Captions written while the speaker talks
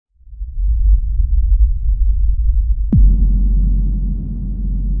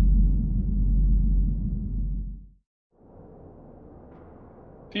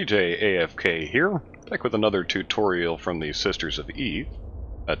DJ AFK here, back with another tutorial from the Sisters of Eve.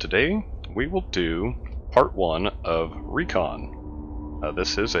 Today we will do part 1 of Recon.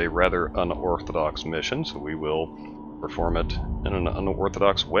 This is a rather unorthodox mission, so we will perform it in an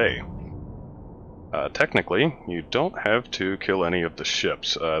unorthodox way. Technically, you don't have to kill any of the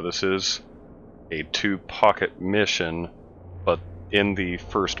ships. This is a 2-pocket mission, but in the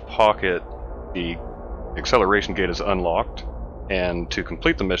first pocket the acceleration gate is unlocked, and to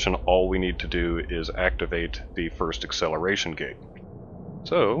complete the mission all we need to do is activate the first acceleration gate.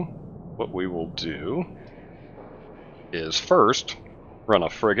 So what we will do is first run a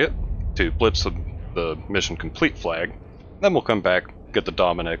frigate to blitz the mission complete flag, then we'll come back, get the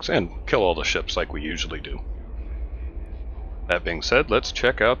Dominix, and kill all the ships like we usually do. That being said, let's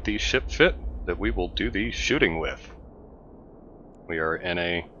check out the ship fit that we will do the shooting with. We are in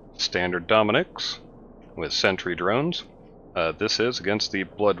a standard Dominix with Sentry drones. This is against the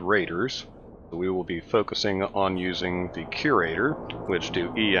Blood Raiders, so we will be focusing on using the Curator, which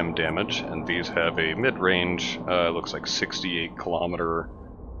do EM damage, and these have a mid-range, looks like 68 kilometer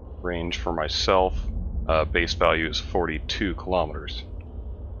range for myself. Base value is 42 kilometers.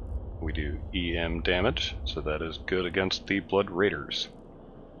 We do EM damage, so that is good against the Blood Raiders.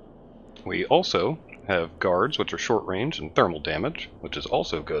 We also have guards, which are short range, and thermal damage, which is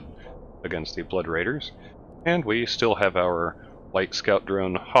also good against the Blood Raiders. And we still have our light scout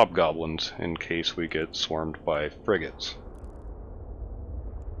drone hobgoblins in case we get swarmed by frigates.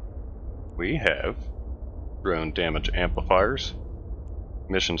 We have drone damage amplifiers,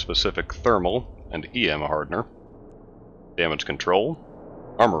 mission-specific thermal and EM hardener, damage control,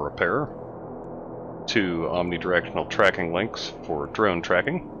 armor repair, 2 omnidirectional tracking links for drone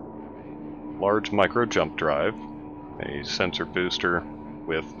tracking, large micro jump drive, a sensor booster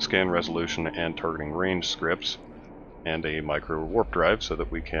with scan resolution and targeting range scripts, and a micro warp drive so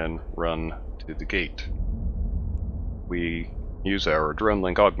that we can run to the gate. We use our drone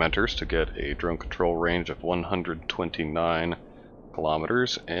link augmenters to get a drone control range of 129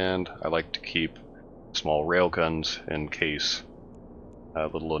 kilometers, and I like to keep small railguns in case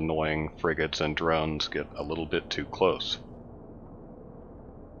little annoying frigates and drones get a little bit too close.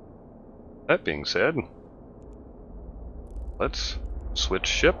 That being said, let's switch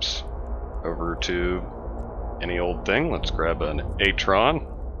ships over to any old thing. Let's grab an Atron.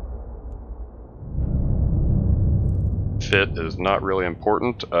 Fit is not really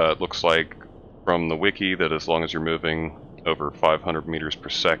important. It looks like from the wiki that as long as you're moving over 500 meters per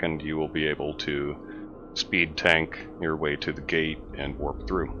second, you will be able to speed tank your way to the gate and warp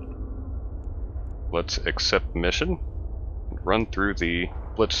through. Let's accept mission and run through the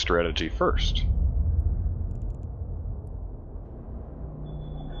blitz strategy first.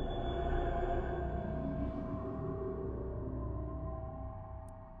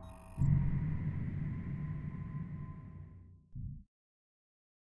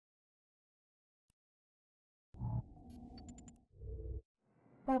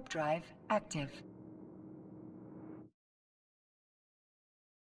 Warp drive active.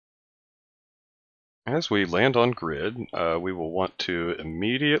 As we land on grid, we will want to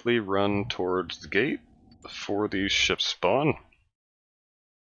immediately run towards the gate before these ships spawn.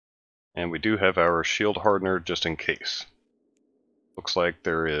 And we do have our shield hardener just in case. Looks like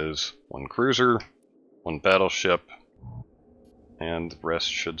there is 1 cruiser, 1 battleship, and the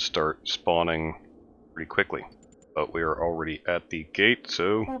rest should start spawning pretty quickly. But we are already at the gate,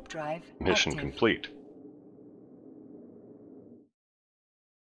 so Warp drive mission active. complete.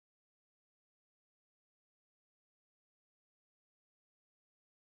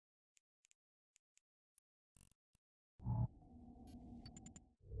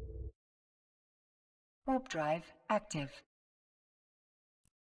 Warp drive active.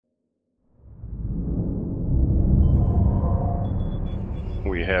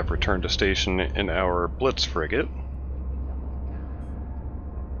 We have returned to station in our blitz frigate,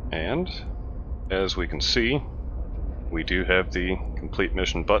 and as we can see, we do have the complete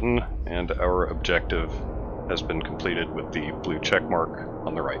mission button, and our objective has been completed with the blue check mark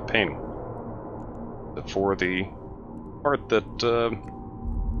on the right painting. For the part that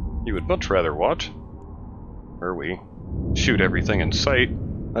you would much rather watch, where we shoot everything in sight,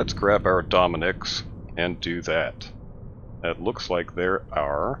 let's grab our Dominix and do that. It looks like there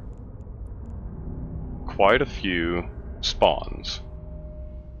are quite a few spawns.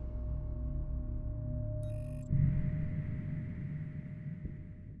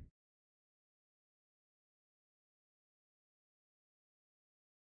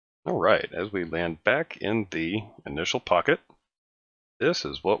 Alright, as we land back in the initial pocket, this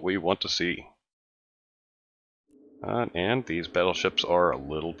is what we want to see. And these battleships are a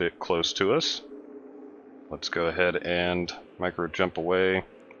little bit close to us. Let's go ahead and micro jump away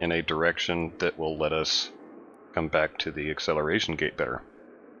in a direction that will let us come back to the acceleration gate better.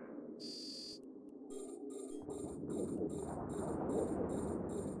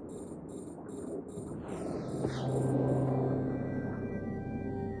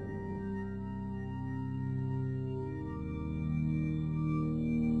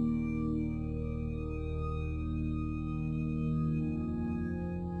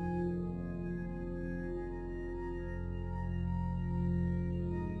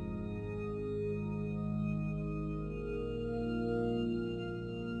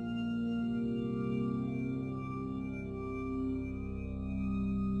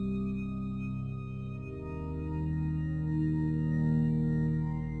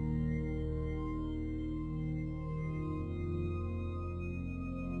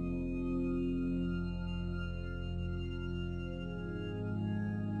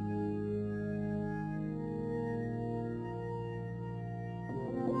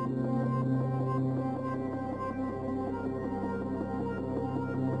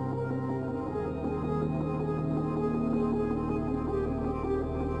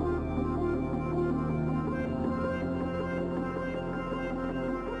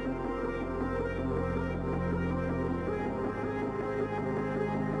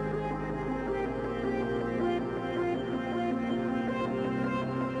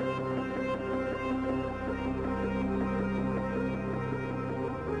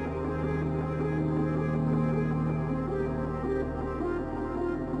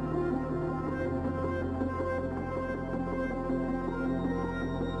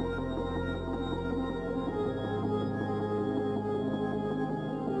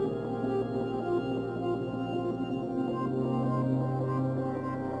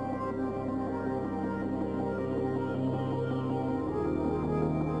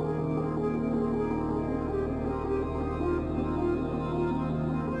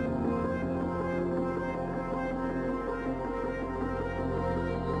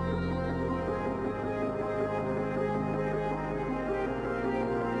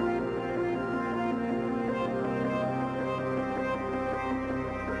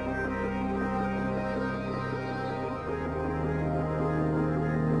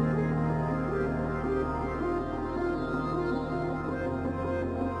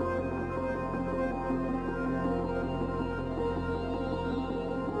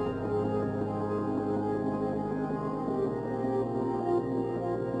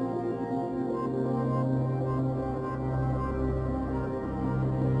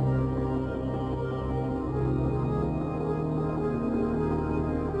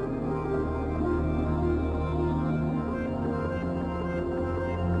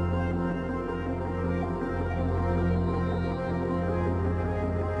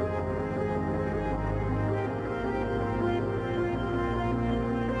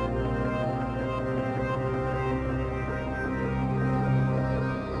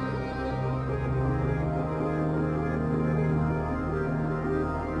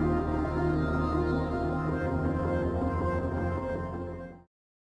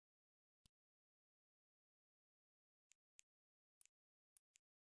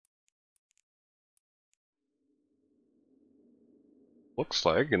 Looks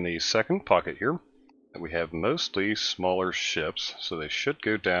like in the second pocket here that we have mostly smaller ships, so they should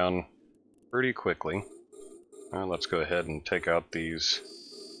go down pretty quickly. Let's go ahead and take out these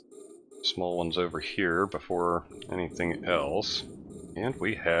small ones over here before anything else. And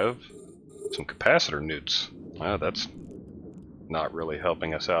we have some capacitor newts. That's not really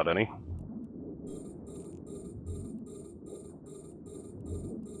helping us out any.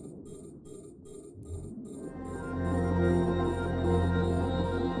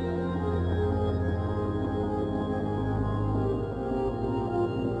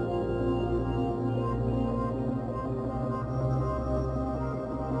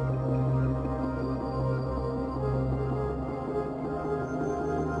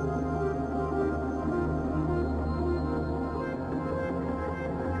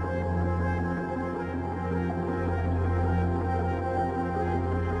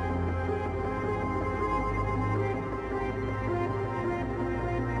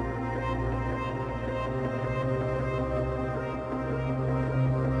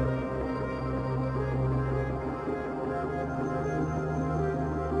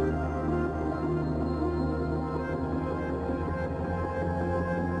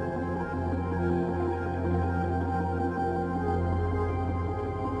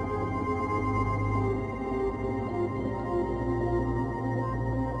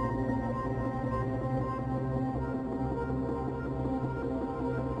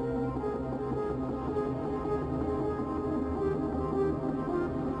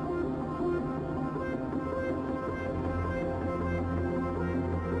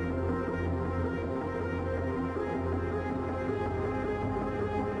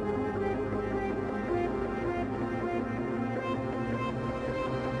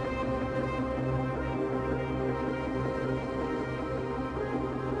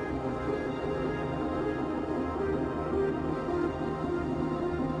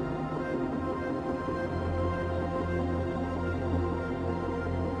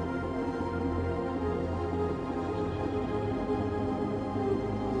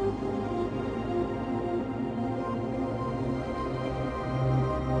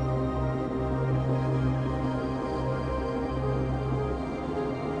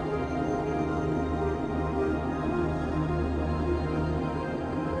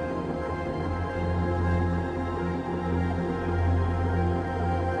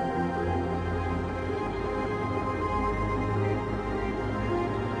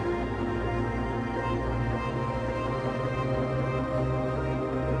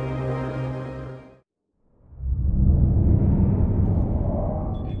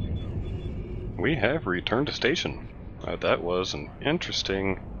 have returned to station. That was an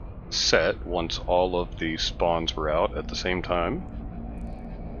interesting set once all of the spawns were out at the same time.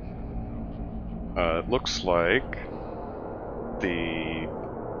 It looks like the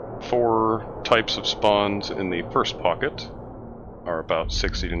 4 types of spawns in the first pocket are about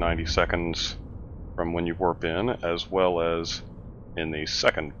 60 to 90 seconds from when you warp in, as well as in the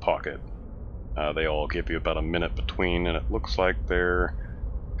second pocket. They all give you about a minute between, and it looks like their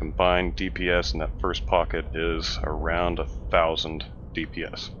combined DPS in that first pocket is around 1,000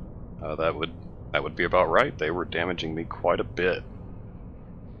 DPS. That would be about right. They were damaging me quite a bit.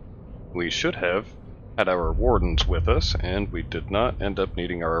 We should have had our wardens with us, and we did not end up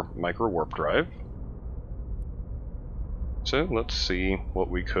needing our micro warp drive. So let's see what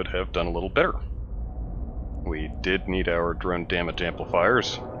we could have done a little better. We did need our drone damage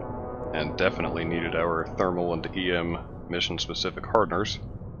amplifiers, and definitely needed our thermal and EM mission-specific hardeners,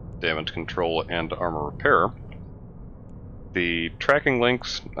 damage control and armor repair. The tracking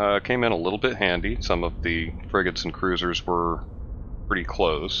links came in a little bit handy. Some of the frigates and cruisers were pretty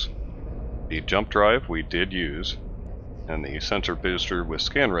close. The jump drive we did use, and the sensor booster with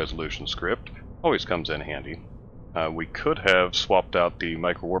scan resolution script always comes in handy. We could have swapped out the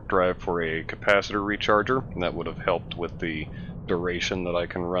micro warp drive for a capacitor recharger, and that would have helped with the duration that I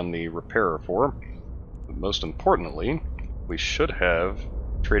can run the repairer for. But most importantly, we should have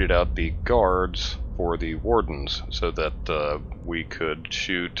traded out the guards for the wardens so that we could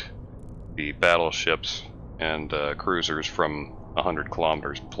shoot the battleships and cruisers from 100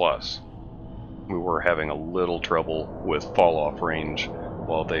 kilometers plus. We were having a little trouble with fall-off range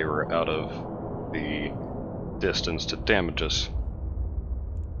while they were out of the distance to damage us.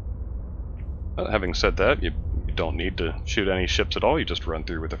 Having said that, you don't need to shoot any ships at all. You just run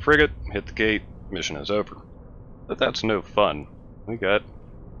through with a frigate, hit the gate, mission is over. But that's no fun. We got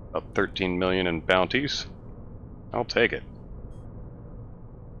up 13 million in bounties. I'll take it.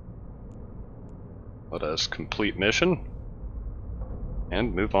 Let us complete mission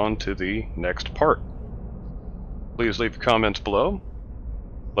and move on to the next part. Please leave your comments below.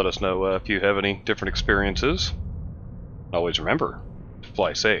 Let us know if you have any different experiences. Always remember to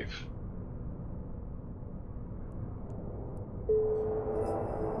fly safe.